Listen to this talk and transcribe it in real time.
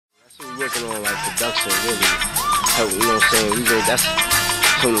We're working on like production, really. Help, you know what I'm saying? That's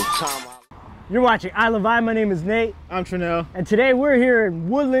from the time. You're watching I Love I. My name is Nate. I'm Trinell. And today we're here in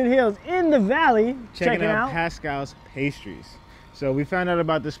Woodland Hills in the Valley checking out Pascal's Pastries. So we found out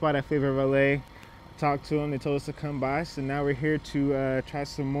about this spot at Flavor of LA. Talked to them, they told us to come by. So now we're here to try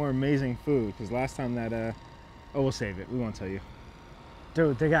some more amazing food. Because last time that, oh, we'll save it. We won't tell you.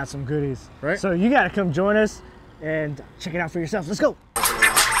 Dude, they got some goodies. Right? So you got to come join us and check it out for yourself. Let's go.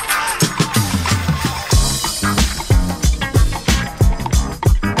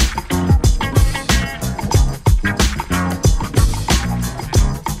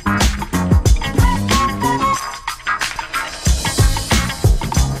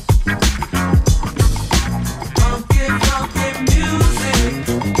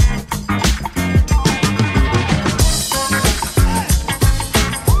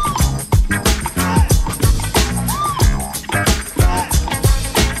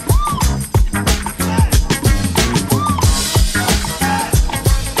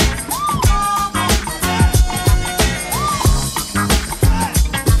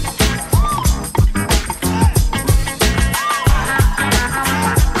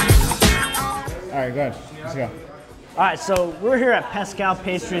 Alright, go ahead. Let's go. Alright, so we're here at Pascal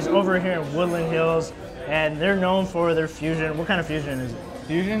Pastries over here in Woodland Hills, and they're known for their fusion. What kind of fusion is it?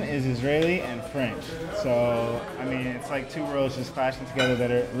 Fusion is Israeli and French. So, I mean, it's like two worlds just clashing together that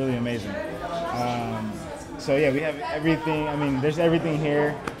are really amazing. So yeah, we have everything. I mean, there's everything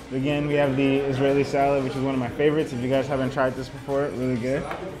here. Again, we have the Israeli salad, which is one of my favorites. If you guys haven't tried this before, really good.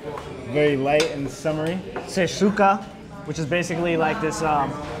 Very light and summery. Seshuka, which is basically like this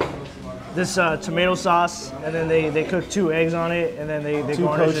tomato sauce, and then they cook 2 eggs on it, and then they Two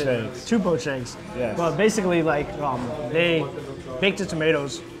garnish poached it. eggs. 2 poached eggs. Yes. But basically, like they bake the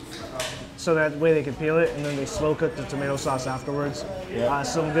tomatoes so that way they can peel it, and then they slow cook the tomato sauce afterwards. Yeah.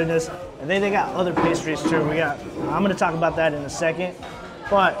 Some goodness. And then they got other pastries too. I'm gonna talk about that in a second,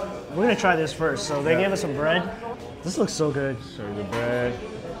 but we're gonna try this first. So they gave us some bread. This looks so good. So the bread.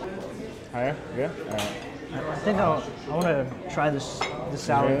 Higher? Yeah? Alright. I think I want to try this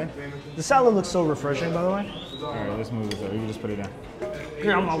salad. Really? The salad looks so refreshing, by the way. Alright, let's move this over. You can just put it down.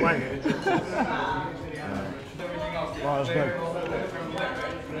 Get on my way. Wow, that's good.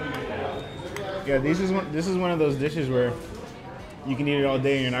 Yeah, this is one of those dishes where you can eat it all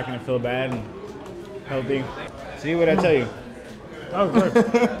day and you're not going to feel bad and healthy. See what I tell you? Oh, good.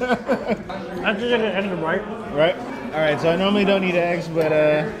 I just did it extra right. Right? Alright, so I normally don't eat eggs, but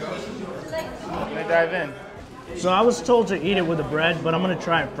I'm going to dive in. So I was told to eat it with the bread, but I'm going to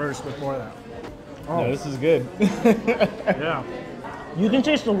try it first before that. Oh, No, this is good. yeah. You can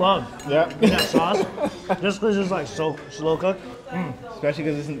taste the love Yep. in that sauce, just because it's like so slow cooked. Especially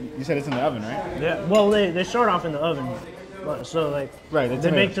because you said it's in the oven, right? Yeah. Well, they start off in the oven, but so like Right, the they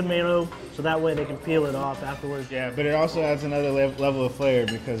tomato. make tomato, so that way they can peel it off afterwards. Yeah, but it also adds another level of flavor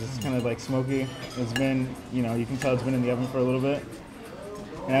because it's kind of like smoky. It's been, you know, you can tell it's been in the oven for a little bit.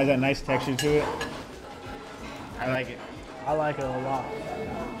 It has that nice texture to it. I like it. I like it a lot.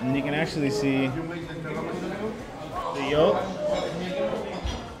 And you can actually see the yolk.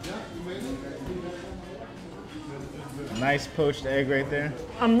 Nice poached egg right there.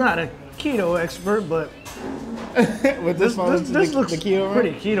 I'm not a keto expert, but With this this looks the keto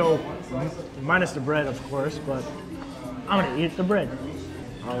pretty keto, minus the bread, of course. But I'm gonna eat the bread.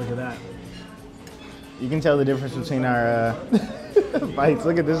 Oh, look at that. You can tell the difference between our bites.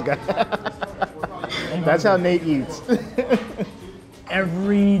 Look at this guy. That's how Nate eats.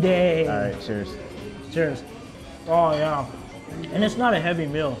 Every day. All right, cheers. Cheers. Oh yeah, and it's not a heavy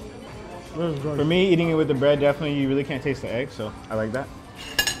meal. This is good. For me, eating it with the bread, definitely you really can't taste the egg, so I like that.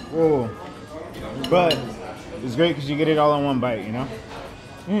 Whoa. But it's great because you get it all in one bite, you know?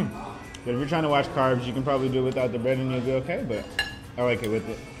 But if you're trying to watch carbs, you can probably do it without the bread and you'll be okay, but I like it with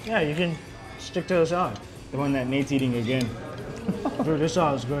it. Yeah, you can stick to the salad. The one that Nate's eating again. Dude, this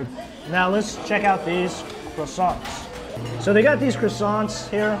salad is good. Now let's check out these croissants. So they got these croissants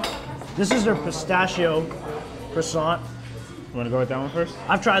here. This is their pistachio croissant. You want to go with that one first?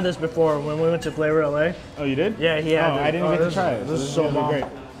 I've tried this before when we went to Flavor LA. Oh, you did? Yeah, he had Oh, this. I didn't get to try it. This is so gonna be bomb. great.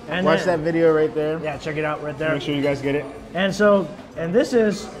 And Watch then- that video right there. Yeah, check it out right there. Make sure you guys get it. And this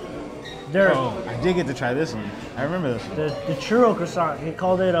is their Oh, I did get to try this one. I remember this one. the churro croissant. He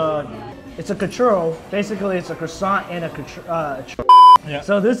called it it's a churro. Basically, it's a croissant and a Yeah.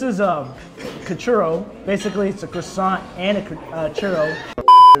 So this is a churro. Basically, it's a croissant and a churro.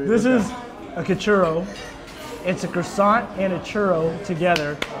 This is a churro. It's a croissant and a churro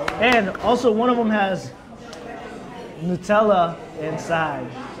together. And also one of them has Nutella inside.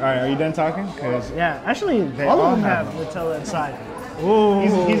 All right, are you done talking? Cause Yeah, actually, They all all of them have have Nutella inside. Ooh.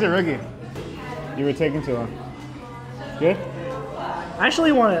 He's a rookie. You were taking too long. Good? I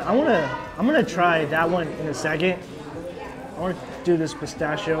actually I'm gonna try that one in a second. I want to do this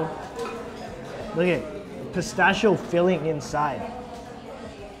pistachio. Look at pistachio filling inside.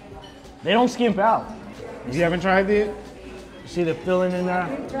 They don't skimp out. You haven't tried it? You see the filling in there?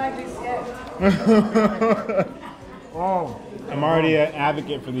 Oh. I'm already an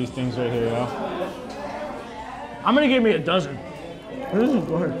advocate for these things right here, yo. I'm gonna give me a dozen. This is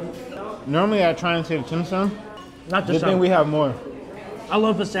good. Normally I try and save Tim some. Not this Good thing time. we have more. I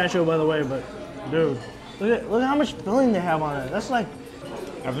love pistachio, by the way, but dude, look at how much filling they have on it. That's like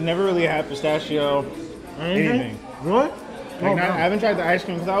I've never really had pistachio anything. Really? Like I haven't tried the ice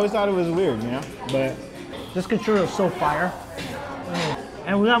cream because I always thought it was weird, you know? But This couture is so fire.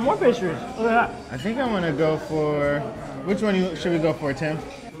 And we got more pastries. Look at that. I think I want to go for, which one should we go for, Tim?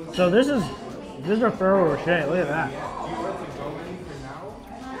 So this is our Ferrero Rocher. Look at that.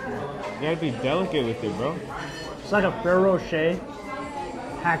 You gotta be delicate with it, bro. It's like a Ferrero Rocher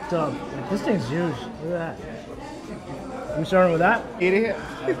packed up. Like, this thing's huge. Look at that. You starting with that? Idiot.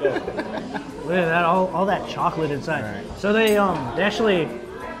 Look at that, all that chocolate inside. Right. So they actually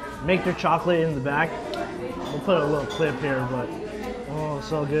make their chocolate in the back. We'll put a little clip here, but oh,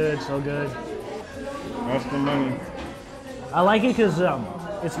 so good, so good. That's the money. I like it because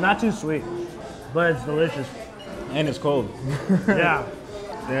it's not too sweet, but it's delicious. And it's cold. Yeah.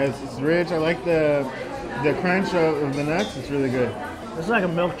 Yeah, it's rich. I like the crunch of the nuts. It's really good. It's like a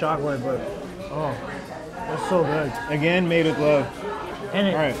milk chocolate, but oh, it's so good. Again, made with love. And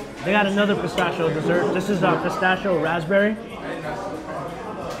All right. they got another pistachio dessert. This is pistachio raspberry.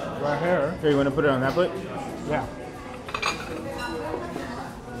 Right here. Here, you want to put it on that plate? Yeah.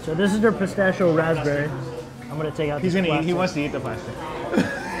 So this is their pistachio raspberry. I'm gonna take out. He's this gonna eat. He plastic. wants to eat the plastic.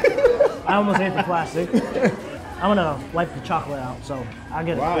 I almost ate the plastic. I'm gonna wipe the chocolate out, so I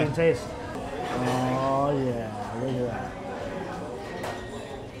get a Wow. clean taste. Oh yeah, look at that.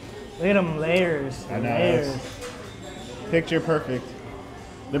 Look at them layers. I know, Layers. that's- Picture perfect.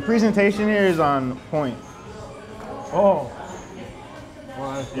 The presentation here is on point. Oh.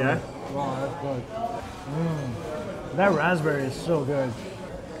 Wow, that's good. Yeah? Wow, that's good. That raspberry is so good.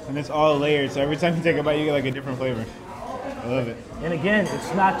 And it's all layered, so every time you take a bite, you get like a different flavor. I love it. And again,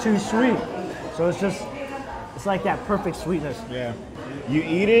 it's not too sweet. So it's like that perfect sweetness. Yeah. You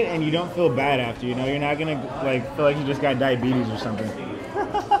eat it and you don't feel bad after, you know? You're not gonna like feel like you just got diabetes or something.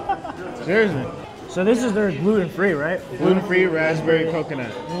 Seriously. So this is their gluten-free, right? Gluten-free raspberry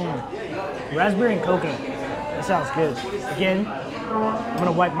coconut. Raspberry and coconut. That sounds good. Again, I'm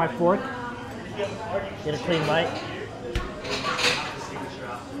gonna wipe my fork. Get a clean bite.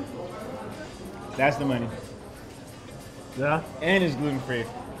 That's the money. Yeah. And it's gluten-free.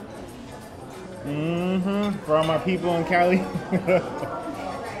 For all my people in Cali.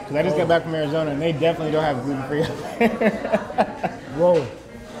 Because I just got back from Arizona and they definitely don't have gluten-free. Whoa.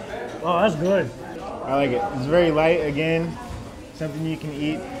 Oh, that's good. I like it. It's very light, again. Something you can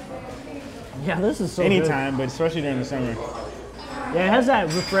eat Yeah, this is so anytime, but especially during the summer. good. Yeah, it has that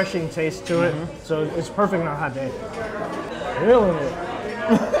refreshing taste to it, so it's perfect on a hot day. Feeling it.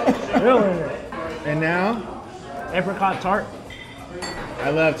 Feeling it. And now, Apricot tart. I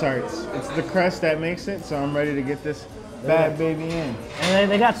love tarts. It's the crust that makes it, so I'm ready to get this bad baby in.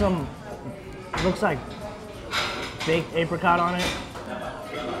 And they got some, looks like baked apricot on it.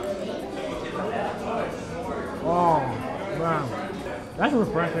 Oh, man. That's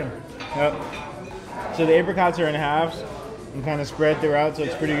refreshing. Yep. So the apricots are in halves and kind of spread throughout, so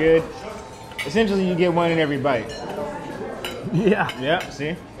it's pretty good. Essentially, you get one in every bite. Yeah. Yep,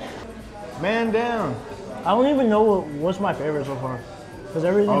 see? Man down. I don't even know what's my favorite so far. Because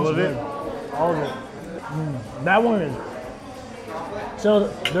everything's All of good. it? All of it. That one is. So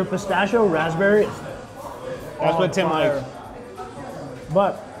their pistachio raspberry is. That's what Tim fire. likes.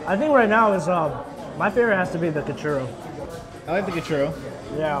 But I think right now is my favorite has to be the Cachurro. I like the churro.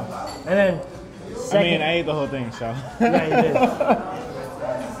 Yeah. And then second. I mean, I ate the whole thing, so. Yeah, you did.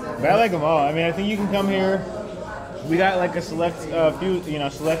 But I like them all. I mean, I think you can come here. We got like a select few,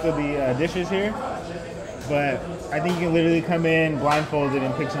 select of the dishes here. But I think you can literally come in blindfolded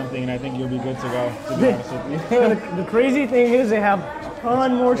and pick something, and I think you'll be good to go, to be honest with you. The crazy thing is they have a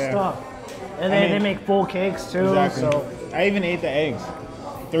ton more Yeah. stuff. And I they mean, make full cakes too. Exactly. So. I even ate the eggs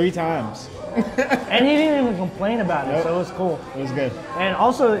 3 times. And he didn't even complain about it, Nope. so it was cool. It was good. And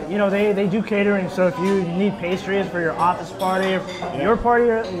also, they do catering, so if you need pastries for your office party or your party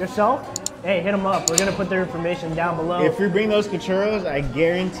yourself, hey, hit them up. We're going to put their information down below. If you bring those churros, I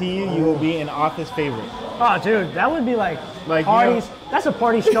guarantee you will be an office favorite. Oh, dude, that would be like parties. That's a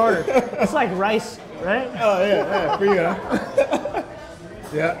party starter. It's like rice, right? Oh, yeah, for you, huh?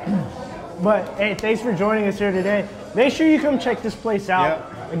 Yeah. But hey, thanks for joining us here today. Make sure you come check this place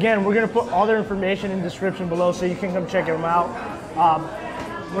out. Yep. Again, we're gonna put all their information in the description below so you can come check them out.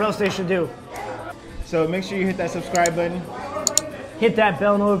 What else they should do? So make sure you hit that subscribe button. Hit that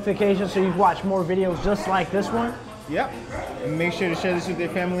bell notification so you watch more videos just like this one. Yep. And make sure to share this with your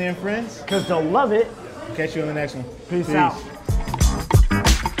family and friends. Because they'll love it. Catch you on the next one. Peace out.